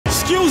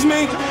Excuse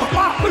me.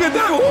 Look at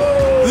that.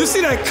 Ooh. Did you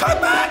see that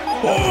cutback?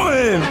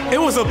 Boy.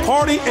 It was a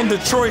party in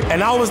Detroit,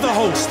 and I was the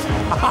host.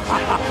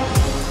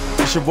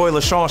 It's your boy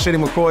LeSean Shady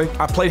McCoy.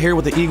 I played here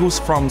with the Eagles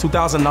from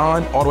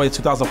 2009 all the way to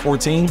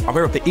 2014. I'm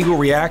here with the Eagle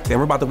React, and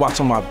we're about to watch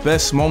some of my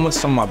best moments,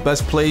 some of my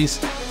best plays.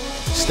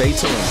 Stay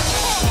tuned.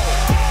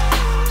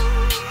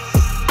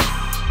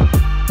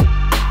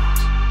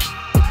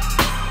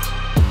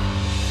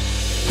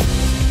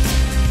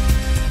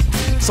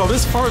 So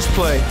this first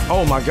play,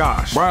 oh my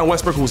gosh. Brian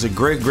Westbrook was a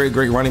great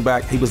running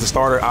back. He was the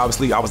starter,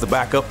 obviously. I was the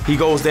backup. He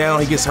goes down,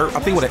 he gets hurt,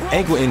 I think with an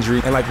ankle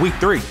injury in like week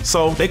 3.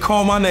 So they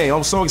call my name.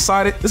 I'm so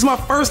excited. This is my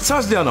first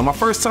touchdown though, my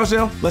first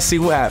touchdown. Let's see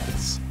what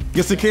happens.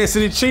 Against the Kansas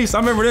City Chiefs, I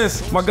remember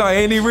this. My guy,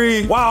 Andy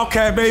Reid,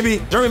 Wildcat,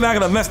 baby. Jeremy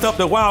Mackin messed up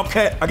the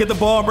Wildcat. I get the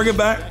ball, bring it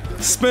back,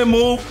 spin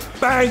move,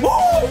 bang, woo!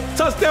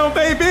 Touchdown,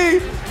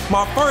 baby!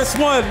 My first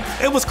one,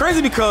 it was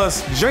crazy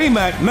because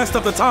J-Mac messed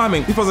up the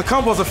timing. He supposed to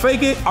come, supposed to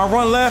fake it, I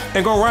run left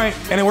and go right,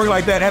 and it worked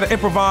like that. Had to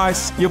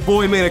improvise. Your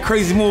boy made a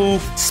crazy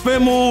move,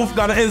 spin move,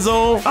 got an end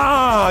zone.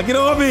 Get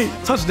on me.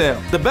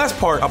 Touchdown. The best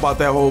part about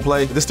that whole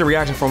play, this the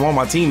reaction from all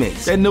my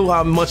teammates. They knew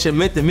how much it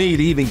meant to me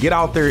to even get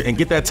out there and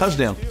get that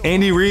touchdown.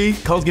 Andy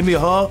Reid, coach, give me a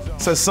hug.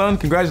 Said, son,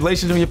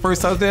 congratulations on your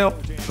first touchdown.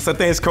 I said,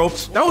 thanks,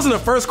 coach. That was in the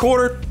first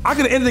quarter. I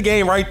could have ended the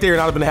game right there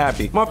and I'd have been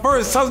happy. My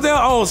first touchdown,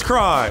 I almost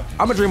cried.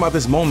 I've been dreaming about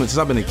this moment since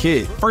I've been a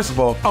kid. First of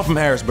all, I'm from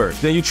Harrisburg.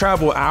 Then you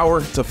travel an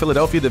hour to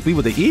Philadelphia to be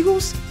with the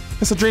Eagles?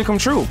 It's a dream come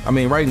true. I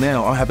mean, right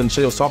now, I'm having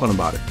chills talking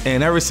about it.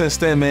 And ever since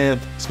then, man,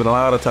 it's been a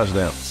lot of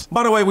touchdowns.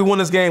 By the way, we won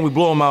this game, we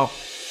blew them out.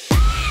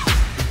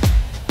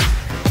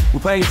 We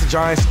played against the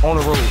Giants on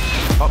the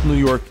road, up New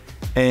York.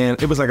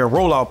 And it was like a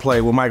rollout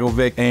play with Michael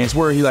Vick. And it's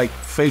where he like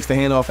fakes the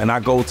handoff and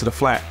I go to the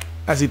flat.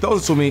 As he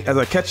throws it to me, as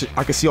I catch it,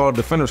 I can see all the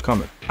defenders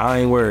coming. I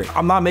ain't worried.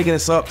 I'm not making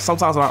this up.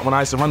 Sometimes when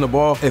I used to run the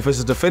ball, if it's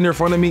a defender in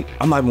front of me,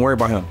 I'm not even worried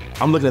about him.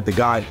 I'm looking at the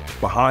guy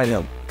behind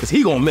him because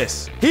he gonna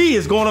miss. He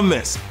is gonna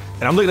miss.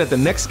 And I'm looking at the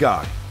next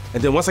guy.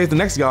 And then once I get the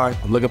next guy,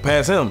 I'm looking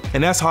past him.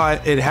 And that's how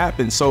it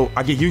happens. So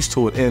I get used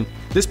to it. And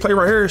this play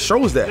right here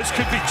shows that. This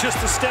could be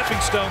just the stepping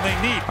stone they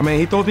need. I mean,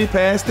 he throws me a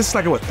pass. This is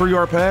like a,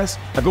 3-yard pass?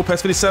 I go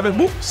past 57,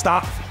 whoop,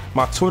 stop.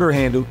 My Twitter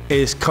handle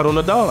is cut on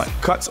a dime.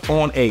 Cuts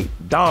on a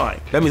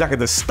dime. That means I can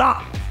just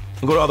stop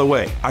and go the other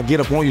way. I get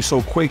up on you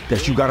so quick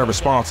that you gotta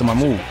respond to my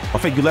move. I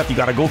think you left, you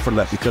gotta go for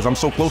left because I'm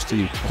so close to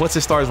you. Once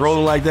it starts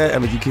rolling like that, I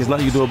mean, there's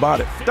nothing you can do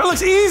about it. That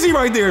looks easy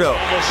right there though.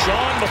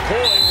 LeSean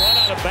McCoy run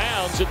out of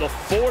bounds at the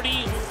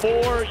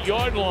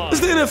 44-yard line.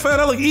 This is the NFL,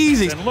 that look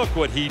easy. And look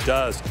what he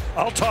does.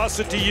 I'll toss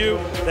it to you.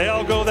 They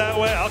all go that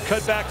way. I'll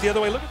cut back the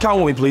other way. Look.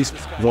 Count with me, please.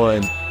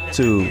 1,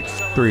 2,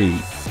 3,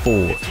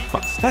 4,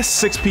 5. That's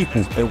 6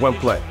 people in one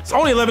play. It's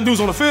only 11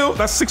 dudes on the field.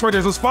 That's 6 right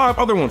there. There's 5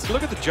 other ones.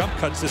 Look at the jump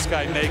cuts this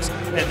guy makes,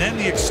 and then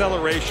the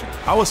acceleration.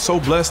 I was so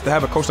blessed to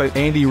have a coach like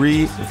Andy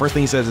Reid. The first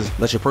thing he says is,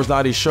 let your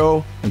personality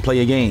show and play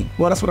your game.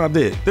 Well, that's what I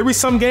did. There be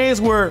some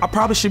games where I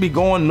probably should be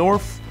going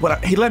north,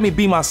 but he let me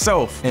be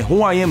myself. And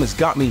who I am has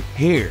got me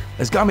here.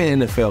 It's got me in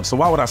the NFL, so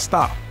why would I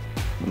stop?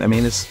 I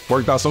mean, it's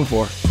worked out so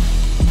far.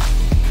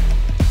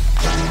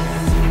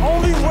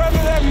 Only whether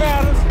that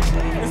matters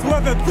is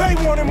whether they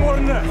want it more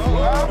than us.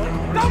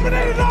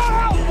 Dominated our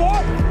house,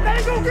 boy. They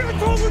ain't gonna give it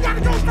to us. We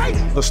gotta go take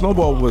it. The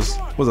snowball was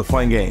a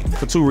fun game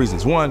for 2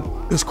 reasons. One,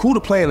 it was cool to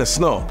play in the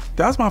snow.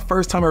 That was my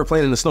first time ever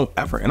playing in the snow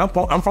ever, and I'm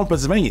from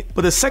Pennsylvania.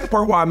 But the second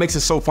part why it makes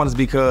it so fun is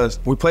because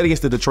we played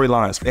against the Detroit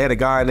Lions. They had a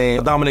guy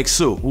named Dominic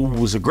Sue who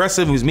was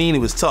aggressive, he was mean, he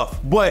was tough.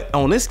 But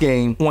on this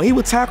game, when he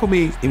would tackle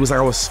me, it was like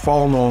I was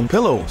falling on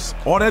pillows.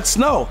 All that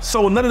snow,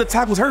 so none of the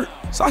tackles hurt.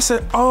 So I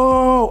said,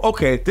 oh,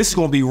 okay, this is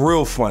gonna be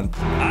real fun.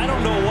 I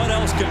don't know what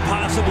else can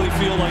possibly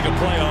feel like a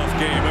playoff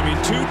game. I mean,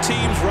 2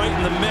 teams right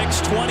in the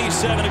mix,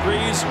 27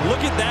 degrees.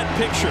 Look at that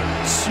picture.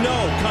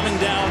 Snow coming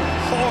down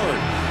hard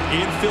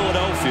in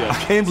Philadelphia. I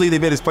can't believe they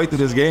made us play through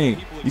this game.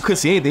 You couldn't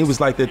see anything. It was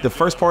like the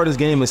first part of this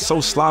game is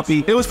so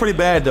sloppy. It was pretty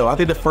bad though. I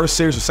think the first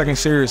series or second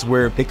series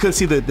where they couldn't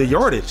see the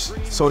yardage.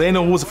 So they didn't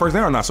know who was the first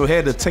down or not. So they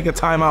had to take a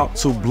timeout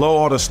to blow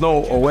all the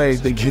snow away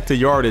to get the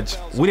yardage.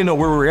 We didn't know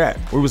where we were at.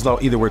 We was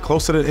like either we're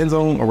close to the end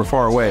zone or we're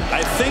far away.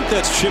 I think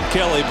that's Chip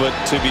Kelly, but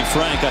to be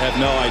frank, I have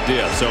no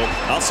idea. So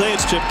I'll say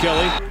it's Chip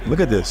Kelly.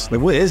 Look at this.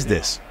 Like, what is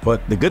this?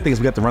 But the good thing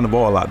is we got to run the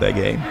ball a lot that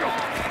game.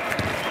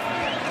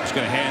 Just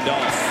going to hand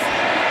off.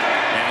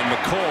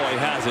 McCoy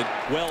has it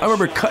well. I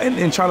remember cutting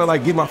and trying to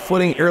like get my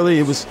footing early.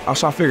 I was trying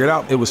to figure it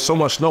out. It was so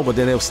much snow, but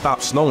then it would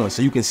stop snowing,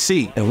 so you can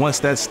see. And once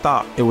that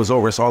stopped, it was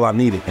over. It's all I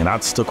needed. And I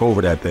just took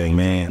over that thing,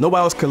 man.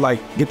 Nobody else could like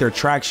get their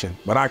traction,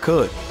 but I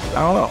could.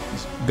 I don't know.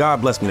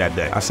 God blessed me that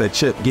day. I said,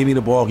 Chip, give me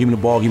the ball, give me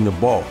the ball, give me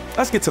the ball.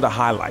 Let's get to the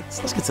highlights.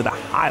 Let's get to the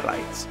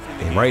highlights.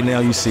 And right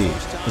now you see,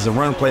 there's a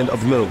run play up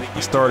the middle. I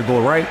started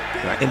going right,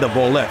 and I end up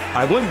going left.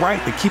 I went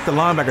right to keep the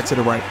linebacker to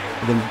the right,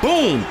 and then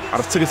boom, I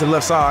just took it to the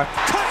left side.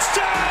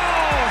 Touchdown!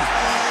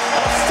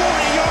 A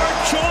 40-yard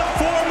jump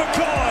for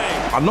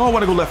McCoy. I know I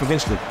want to go left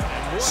eventually.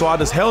 So I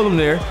just held him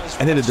there,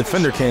 and then the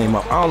defender came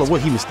up. I don't know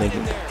what he was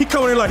thinking. He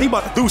coming in like he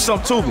about to do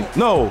something to me.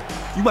 No,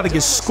 you about to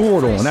get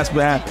scored on. That's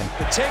what happened.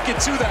 Take it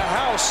to the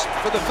house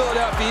for the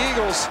Philadelphia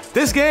Eagles.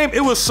 This game, it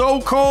was so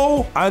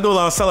cold. I didn't do a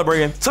lot of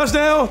celebrating.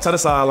 Touchdown to the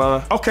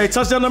sideline. Okay,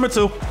 touchdown number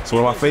 2. It's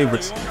one of my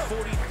favorites.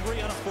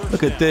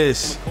 Look at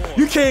this.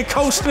 You can't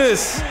coach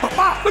this.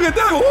 Look at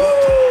that.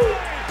 Woo!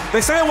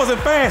 They say it wasn't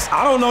fast.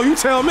 I don't know. You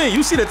tell me.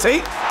 You see the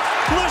tape?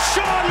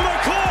 LeSean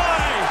McCoy,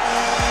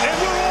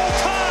 and we're all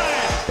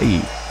tied.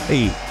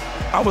 Hey,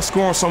 I was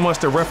scoring so much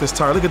the ref is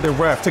tired. Look at the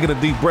ref taking a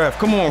deep breath.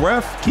 Come on,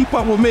 ref. Keep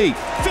up with me.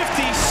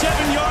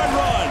 57-yard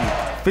run.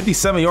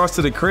 57 yards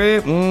to the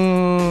crib.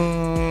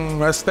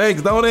 That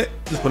stinks, don't it?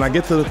 When I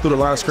get through the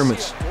line of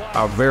scrimmage,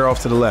 I'll veer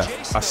off to the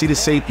left. I see the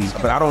safety,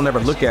 but I don't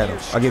ever look at him.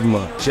 I give him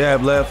a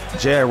jab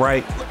left, jab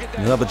right,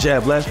 another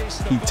jab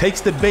left. He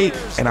takes the bait,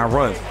 and I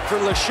run. For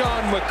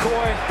LeSean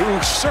McCoy, who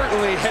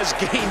certainly has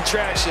gained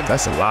traction.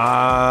 That's a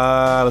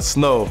lot of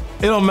snow.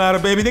 It don't matter,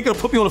 baby. They're gonna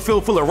put me on a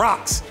field full of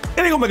rocks.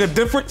 It ain't gonna make a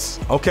difference.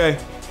 Okay,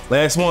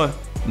 last one.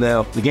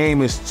 Now, the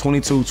game is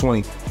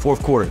 22-20,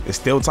 fourth quarter. It's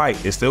still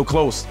tight, it's still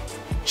close.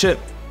 Chip,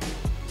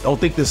 don't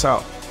think this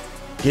out.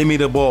 Give me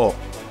the ball.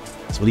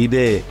 That's what he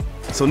did.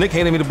 So Nick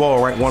handed me the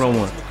ball, right,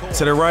 one-on-one.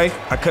 To the right,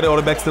 I cut it all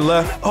the way back to the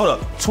left. Hold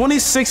up,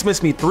 26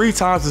 missed me 3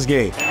 times this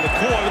game.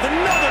 McCoy with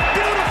another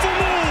beautiful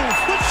move.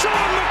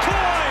 LeSean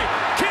McCoy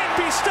can't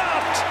be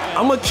stopped.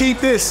 I'm gonna keep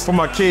this for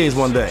my kids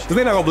one day, because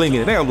they're not gonna believe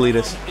it. They don't believe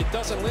this. It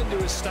doesn't lend to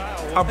his style.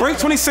 I break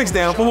 26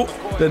 down, fool.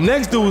 The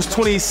next dude's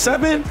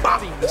 27.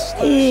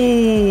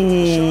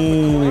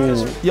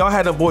 Ooh. Y'all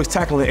had the boys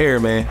tackling the air,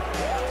 man.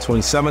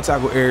 27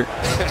 tackle air,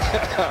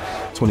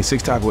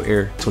 26 tackle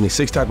air,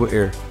 26 tackle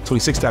air,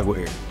 26 tackle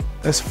air.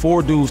 That's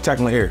 4 dudes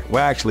tackling air.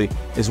 Well, actually,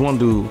 it's 1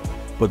 dude,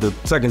 but the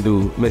second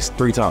dude missed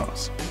 3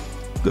 times.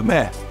 Good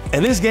math.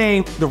 In this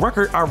game, the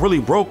record I really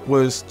broke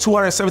was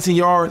 217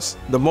 yards,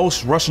 the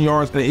most rushing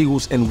yards in the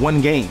Eagles in 1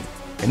 game.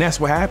 And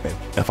that's what happened.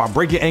 If I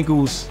break your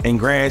ankles in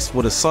grass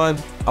with the sun,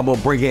 I'm gonna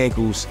break your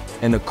ankles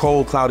in a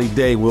cold, cloudy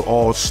day with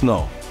all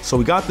snow. So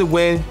we got the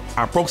win.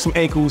 I broke some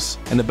ankles,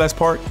 and the best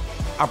part,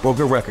 I broke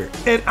a record.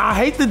 And I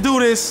hate to do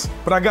this,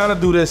 but I gotta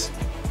do this.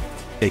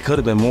 It could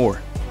have been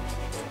more.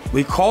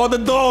 We called the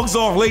dogs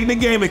off late in the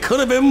game. It could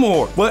have been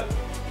more, but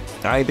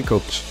I ain't the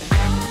coach.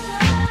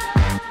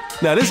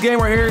 Now this game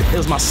right here, it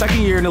was my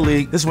 2nd year in the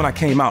league. This is when I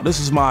came out. This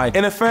is my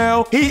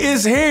NFL. He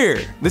is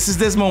here. This is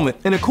this moment.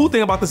 And the cool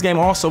thing about this game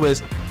also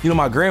is, you know,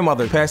 my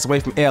grandmother passed away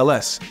from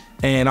ALS.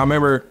 And I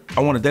remember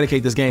I want to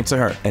dedicate this game to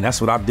her. And that's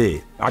what I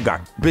did. I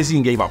got busy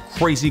and gave out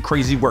crazy,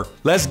 crazy work.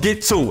 Let's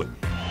get to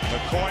it.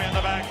 McCoy in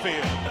the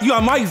backfield. You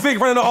got Mike Vick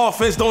running the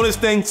offense, doing this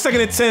thing.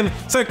 2nd and 10,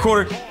 2nd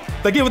quarter.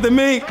 They give it to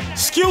me.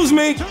 Excuse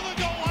me.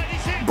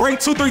 Break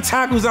 2-3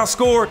 tackles, I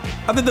scored.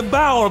 I did the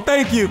bow.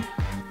 Thank you.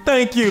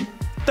 Thank you.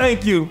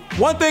 Thank you.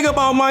 One thing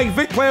about Mike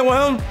Vick playing with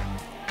him,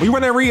 when you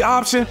run that read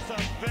option,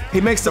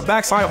 he makes the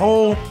backside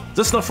hole.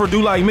 Just enough for a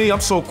dude like me. I'm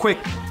so quick.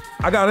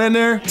 I got in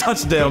there.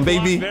 Touchdown,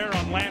 baby. There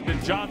on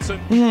Landon Johnson.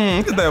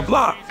 Look at that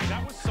block.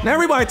 Now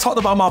everybody talked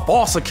about my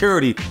ball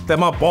security, that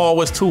my ball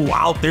was too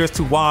out there, it's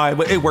too wide,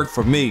 but it worked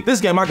for me.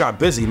 This game I got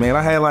busy, man.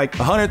 I had like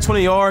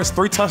 120 yards,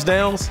 3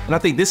 touchdowns, and I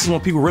think this is when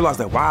people realized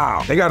that,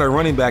 wow, they got a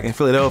running back in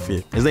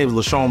Philadelphia. His name is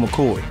LeSean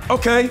McCoy.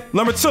 Okay,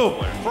 number 2.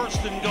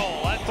 1st and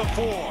goal at the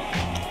 4.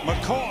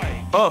 McCoy.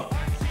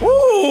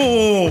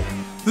 Ooh,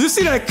 did you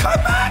see that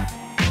cutback?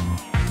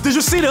 Did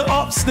you see the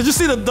ups? Did you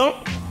see the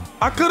dunk?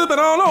 I could have been,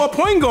 I don't know, a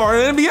point guard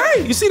in the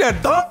NBA. You see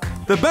that dunk?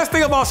 The best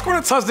thing about scoring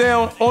a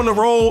touchdown on the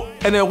road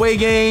in the away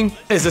game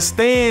is the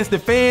stands, the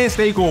fans,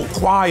 they go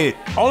quiet.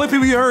 Only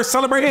people you heard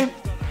celebrating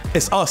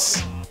is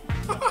us.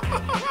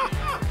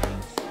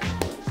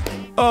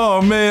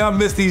 Oh man, I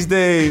miss these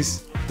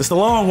days. This is the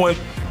long one.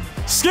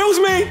 Excuse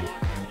me?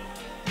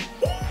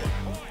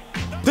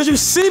 Did you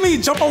see me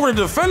jump over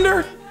the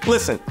defender?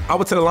 Listen, I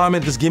would tell the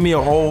lineman, just give me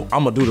a hole,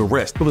 I'm gonna do the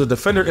rest. It was a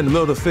defender in the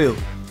middle of the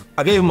field.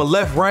 I gave him a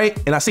left, right,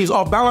 and I see he's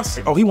off balance.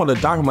 Oh, he wanted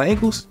to dive with my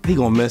ankles? He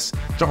gonna miss.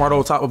 Jump right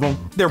over top of him.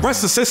 The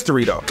rest is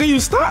history, though. Can you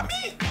stop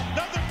me?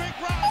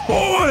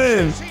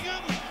 On!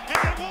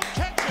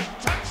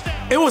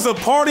 It was a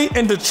party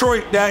in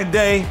Detroit that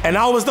day, and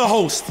I was the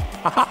host.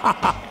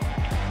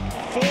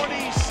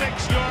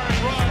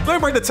 46-yard run. Let me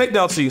break the tape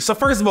down to you. So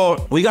first of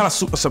all, we got a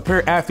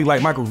superior athlete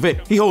like Michael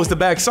Vick. He holds the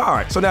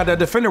backside. So now that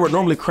defender would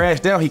normally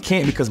crash down, he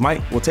can't because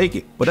Mike will take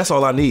it. But that's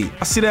all I need.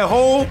 I see that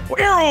hole.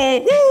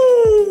 Woo!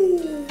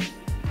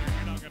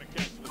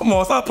 Come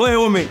on, stop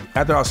playing with me.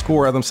 After I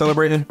score, as I'm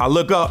celebrating, I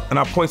look up and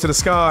I point to the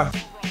sky.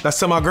 That's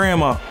to my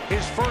grandma.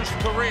 His first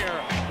career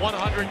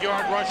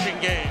 100-yard rushing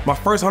game. My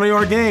first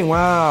 100-yard game,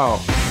 wow.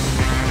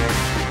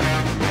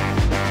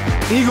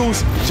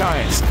 Eagles,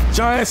 Giants.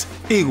 Giants,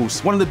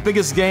 Eagles. One of the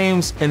biggest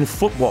games in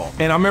football.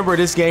 And I remember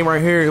this game right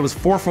here, it was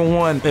 4th and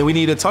 1, and we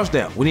needed a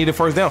touchdown. We needed a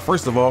first down,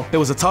 first of all. It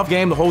was a tough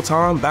game the whole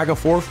time, back and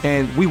forth,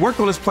 and we worked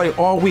on this play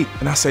all week.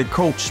 And I said,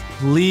 Coach,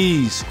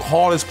 please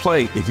call this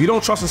play. If you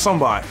don't trust in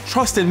somebody,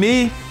 trust in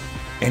me,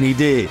 And he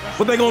did.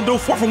 What they gonna do?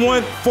 4th and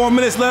 1, 4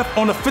 minutes left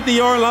on the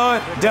 50-yard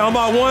line, down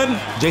by 1.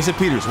 Jason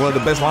Peters, one of the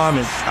best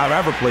linemen I've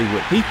ever played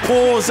with. He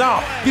pulls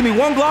out. Give me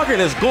one blocker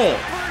and it's gone.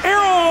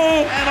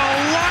 Arrow! And a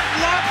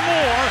lot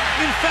more.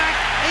 In fact,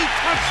 a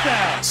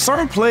touchdown.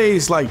 Certain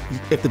plays, like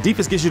if the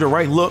defense gives you the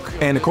right look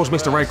and the coach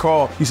makes the right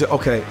call, you say,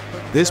 okay,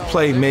 this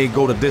play may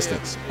go the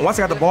distance. Once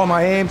I got the ball in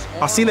my hands,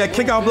 I seen that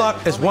kickout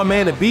block as one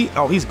man to beat.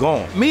 Oh, he's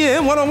gone. Me and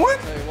him one-on-one?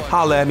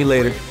 Holla at me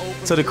later.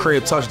 To the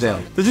crib,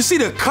 touchdown. Did you see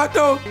the cut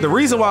though? The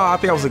reason why I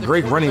think I was a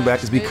great running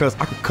back is because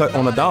I could cut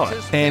on a dime.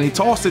 And he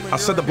tossed it, I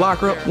set the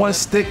blocker up, one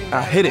stick,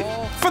 I hit it.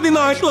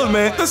 59, look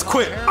man, that's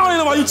quick. I don't even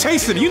know why you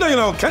chasing it. You know you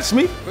don't catch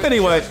me.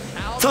 Anyway,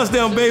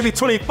 touchdown baby,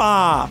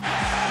 25.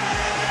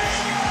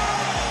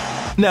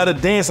 Now the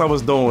dance I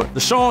was doing,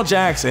 LeSean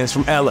Jackson's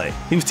from LA.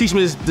 He was teaching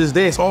me this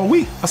dance all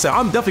week. I said,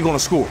 I'm definitely gonna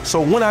score.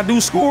 So when I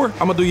do score,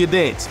 I'm gonna do your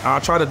dance. I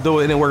try to do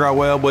it, it didn't work out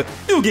well, but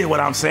you get what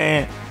I'm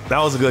saying. That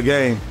was a good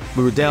game.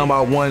 We were down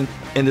by 1,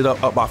 ended up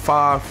by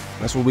 5.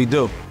 That's what we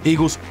do.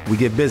 Eagles, we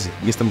get busy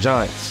against them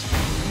Giants.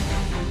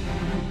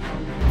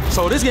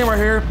 So this game right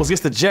here was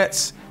against the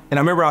Jets, and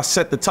I remember I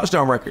set the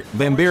touchdown record.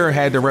 Van Buren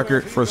had the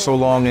record for so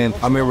long, and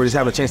I remember just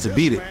having a chance to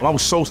beat it. I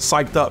was so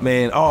psyched up,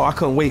 man. Oh, I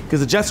couldn't wait, because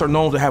the Jets are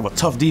known to have a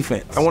tough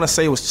defense. I want to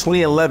say it was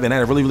 2011. I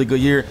had a really, really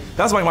good year.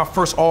 That was like my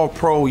first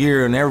all-pro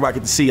year, and everybody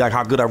could see like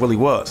how good I really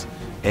was.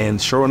 And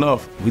sure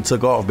enough, we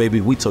took off,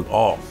 baby. We took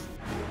off.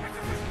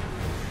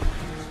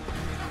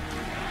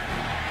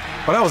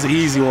 Oh, that was an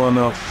easy one,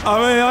 though. I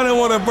mean, I didn't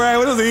want to brag,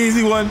 but it was an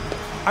easy one.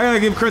 I gotta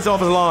give Chris off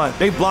his line.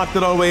 They blocked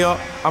it all the way up.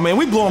 I mean,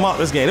 we blew them out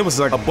this game. It was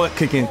like a butt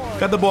kicking.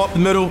 Got the ball up the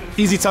middle,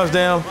 easy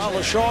touchdown. Well,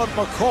 LeSean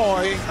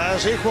McCoy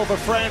has equaled the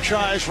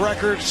franchise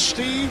record,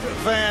 Steve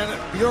Van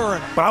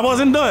Buren. But I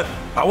wasn't done.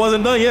 I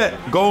wasn't done yet.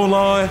 Goal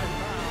line,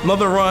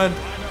 another run.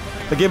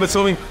 They give it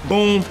to me.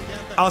 Boom,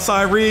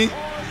 outside read.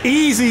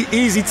 Easy,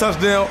 easy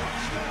touchdown.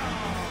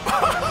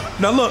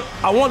 Now look,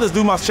 I wanted to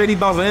do my Shady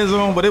bounce in the end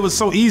zone, but it was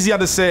so easy I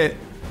just said,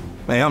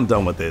 man, I'm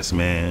done with this,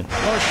 man.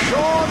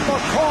 LeSean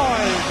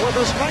McCoy with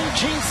his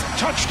 19th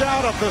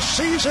touchdown of the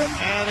season,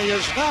 and he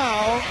is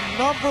now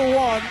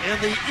 #1 in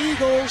the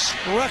Eagles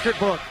record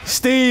book.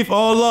 Steve,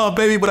 all love,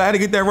 baby, but I had to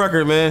get that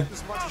record, man.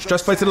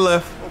 Stretch play to the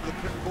left.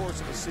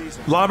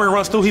 Linebacker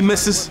runs through, he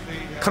misses.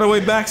 Cut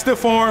away back,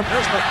 stiff arm.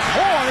 There's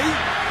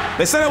McCoy.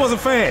 They said I wasn't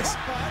fast.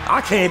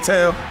 I can't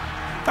tell.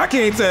 I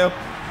can't tell.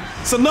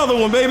 It's another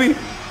one, baby.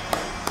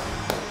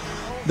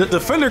 The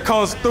defender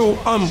comes through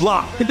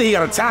unblocked. He think he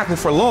got a tackle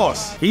for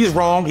loss. He's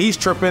wrong, he's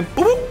tripping.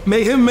 Boop,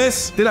 made him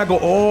miss. Then I go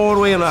all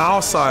the way on the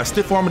outside.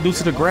 Stiff arm and do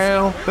to the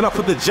ground. Then I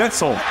put the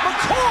Jets on.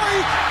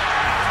 McCoy,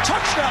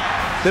 touchdown.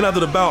 Then I do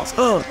the bounce.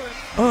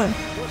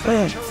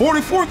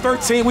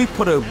 44-13, we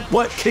put a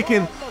butt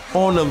kicking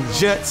on them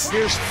Jets.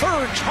 His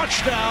 3rd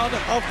touchdown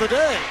of the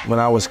day. When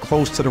I was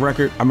close to the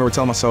record, I remember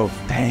telling myself,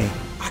 dang,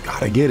 I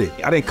gotta get it.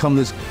 I didn't come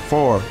this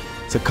far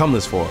to come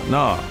this far.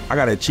 Nah, I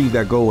gotta achieve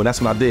that goal, and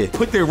that's what I did.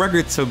 Put their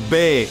record to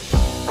bed.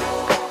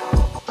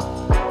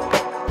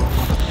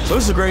 So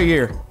this is a great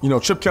year. You know,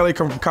 Chip Kelly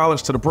coming from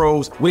college to the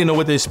pros. We didn't know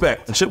what to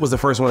expect. And Chip was the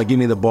first one to give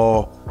me the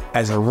ball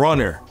as a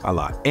runner a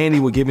lot. Andy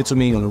would give it to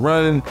me on the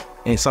run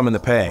and some in the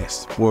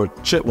pass, where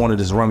Chip wanted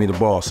to just run me the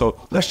ball. So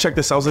let's check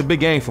this out. It was a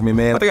big game for me,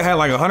 man. I think I had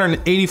like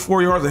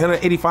 184 yards,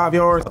 185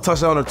 yards, a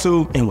touchdown or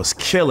 2, and was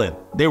killing.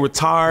 They were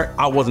tired.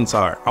 I wasn't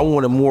tired. I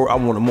wanted more. I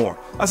wanted more.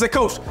 I said,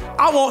 Coach,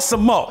 I want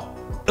some more.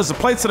 There's a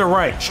play to the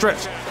right,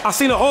 stretch. I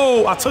seen a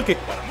hole, I took it.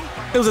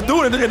 It was a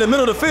dude in the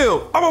middle of the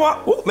field.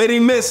 Oh, made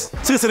him miss,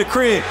 took it to the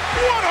crib.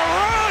 What a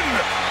run!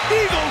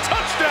 Eagle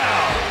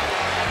touchdown!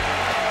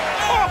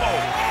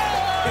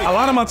 Oh! A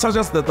lot of my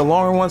touchdowns, the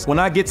longer ones, when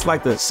I get to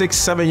like the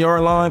 6-7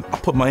 yard line, I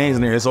put my hands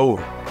in there, it's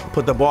over. I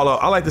put the ball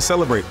out. I like to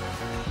celebrate.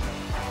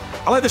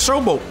 I like to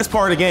showboat. It's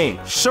part of the game.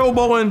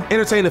 Showboating,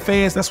 entertaining the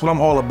fans, that's what I'm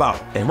all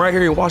about. And right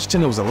here in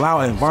Washington, it was a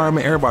loud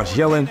environment. Everybody's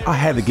yelling. I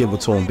had to give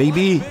it to him,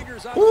 baby.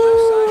 Woo!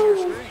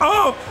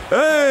 Oh,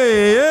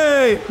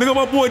 hey, look at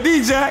my boy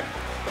D-Jack.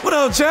 What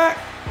up, Jack?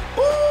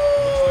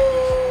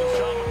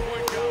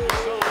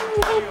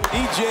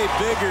 DJ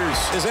Biggers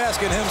is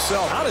asking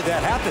himself, how did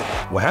that happen?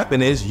 What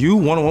happened is you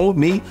one-on-one with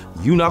me,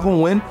 you not gonna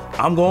win,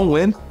 I'm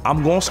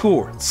gonna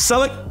score.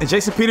 Selleck and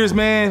Jason Peters,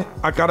 man,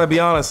 I gotta be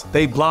honest,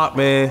 they blocked,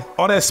 man.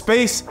 All that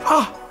space,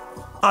 I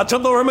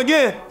jumped over him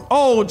again.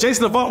 Oh,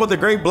 Jason Avant with a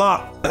great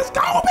block. Let's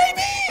go, baby!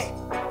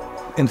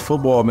 In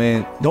football,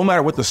 man, no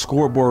matter what the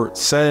scoreboard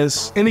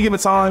says, any given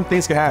time,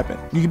 things can happen.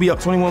 You can be up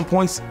 21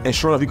 points, and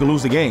sure enough, you can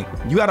lose the game.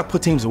 You got to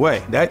put teams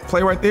away. That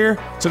play right there,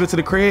 took it to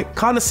the crib,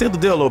 kind of sealed the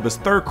deal a little bit.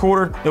 Third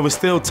quarter, it was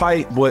still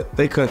tight, but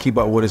they couldn't keep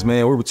up with us,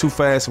 man. We were too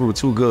fast, we were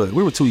too good,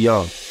 we were too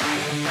young.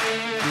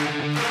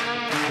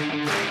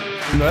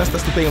 You know, that's the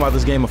thing about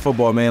this game of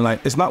football, man.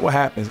 Like, it's not what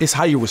happens. It's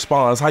how you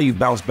respond. It's how you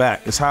bounce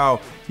back. It's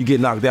how you get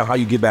knocked down, how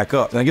you get back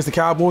up. And against the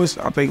Cowboys,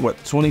 I think,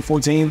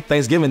 2014,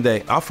 Thanksgiving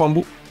Day, I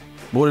fumbled.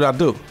 What did I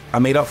do? I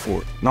made up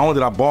for it. Not only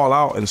did I ball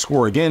out and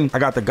score again, I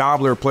got the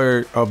Gobbler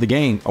Player of the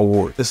Game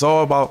award. It's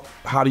all about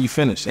how do you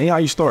finish and how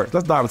you start.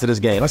 Let's dive into this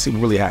game. Let's see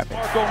what really happened.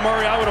 Marco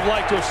Murray, I would have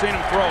liked to have seen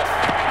him throw it.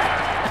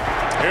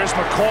 Here's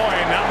McCoy,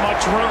 not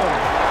much room.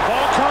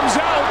 Ball comes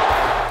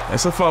out.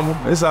 It's a fumble.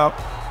 It's out.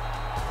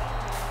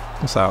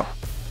 It's out.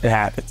 It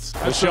happens.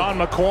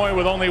 LeSean McCoy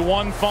with only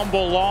one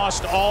fumble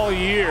lost all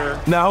year.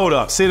 Now hold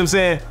up. See what I'm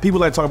saying? People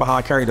like to talk about how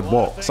I carry the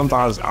ball.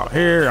 Sometimes out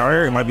here,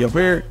 it might be up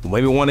here,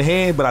 maybe one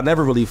hand, but I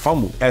never really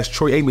fumbled. As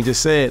Troy Aikman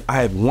just said, I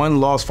had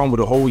one lost fumble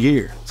the whole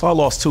year. So I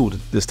lost 2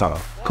 this time.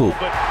 Cool.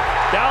 But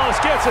Dallas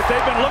gets it.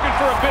 They've been looking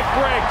for a big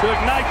break to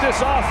ignite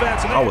this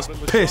offense. I was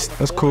pissed.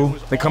 That's cool.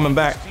 They coming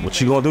back. What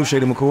you gonna do,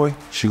 Shady McCoy?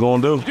 She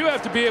gonna do? You do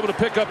have to be able to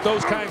pick up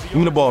those kinds of... Give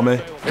me the ball,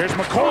 man. Here's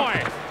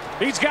McCoy.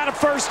 He's got a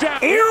first down.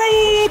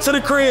 To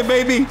the crib,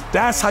 baby.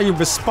 That's how you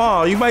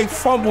respond. You might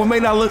fumble, it may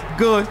not look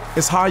good.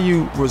 It's how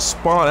you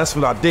respond. That's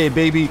what I did,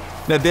 baby.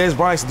 Now, Dez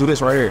Bryant used to do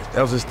this right here.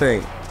 That was his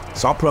thing.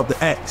 So I put up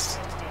the X,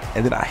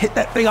 and then I hit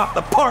that thing out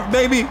the park,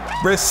 baby.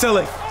 Brett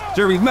Selleck,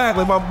 Jerry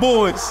Macklin, my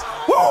boys.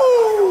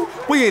 Woo!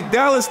 We at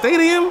Dallas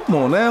Stadium. Come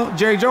on now.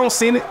 Jerry Jones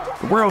seen it.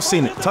 The world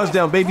seen it.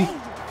 Touchdown, baby.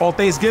 On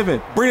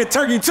Thanksgiving. Bring the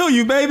turkey to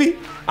you, baby.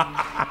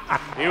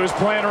 He was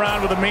playing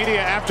around with the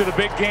media after the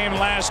big game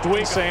last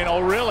week saying, oh,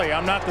 really?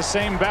 I'm not the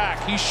same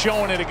back. He's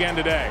showing it again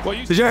today. Well,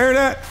 did y'all hear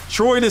that?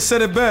 Troy just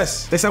said it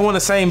best. They said I want the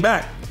same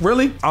back.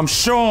 Really? I'm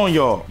showing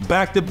y'all.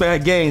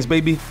 Back-to-back games,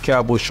 baby.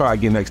 Cowboys try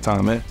again next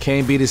time, man.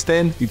 Can't beat us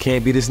then. You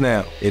can't beat us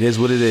now. It is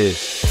what it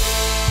is.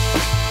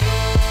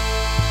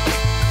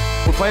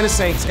 We're playing the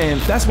Saints, and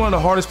that's one of the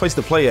hardest places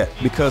to play at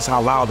because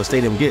how loud the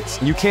stadium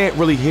gets. You can't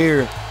really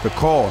hear the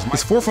calls.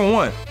 It's 4th and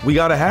 1. We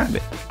got to have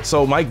it.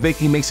 So Mike Vick,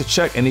 he makes a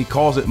check, and he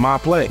calls it my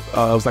play. It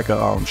was like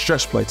a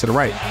stretch play to the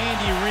right.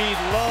 Andy Reid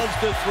loves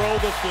to throw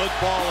the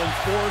football in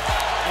 4th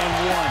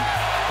and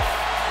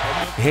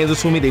 1. He hands it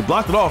to me. They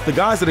blocked it off. The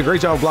guys did a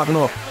great job of blocking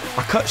off.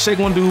 I cut, shake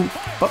one dude,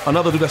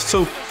 another dude. That's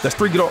 2. That's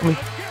 3. Get off me.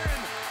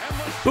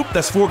 Oop,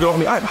 that's 4. Get off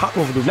me. I had hot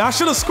over dude. Now I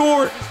should have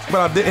scored, but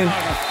I didn't.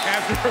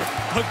 After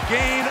a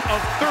gain of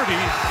 33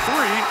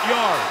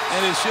 yards.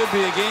 And it should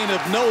be a gain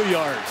of no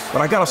yards.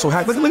 But I got so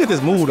happy. Look at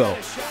this move, though.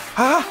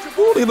 Huh?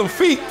 Ooh, look at them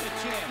feet.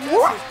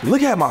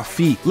 Look at my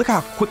feet. Look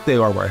how quick they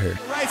are right here.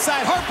 Right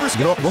side, Harper's.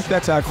 Get off, broke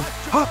that tackle.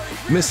 Huh?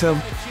 Miss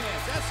him.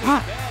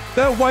 Huh?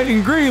 That white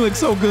and green looks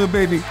so good,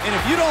 baby. And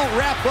if you don't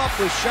wrap up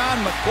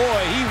LeSean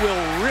McCoy, he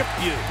will rip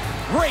you.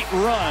 Great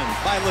run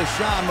by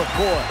LeSean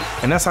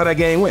McCoy. And that's how that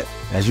game went.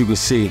 As you can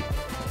see,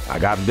 I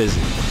got busy.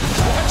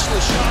 Watch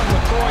LeSean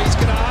McCoy. He's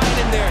going to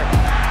hide in there.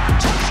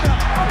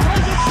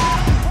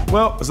 Touchdown.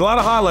 Well, there's a lot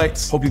of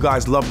highlights. Hope you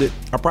guys loved it.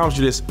 I promise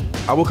you this.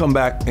 I will come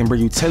back and bring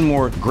you 10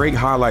 more great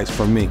highlights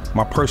from me.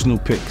 My personal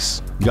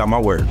picks. You got my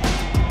word.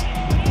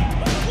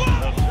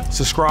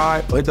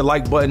 Subscribe, hit the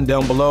like button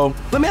down below.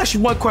 Let me ask you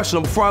one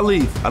question before I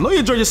leave. I know you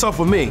enjoyed yourself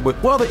with me, but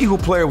what other Eagle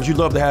player would you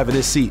love to have in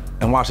this seat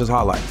and watch his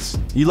highlights?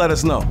 You let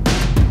us know.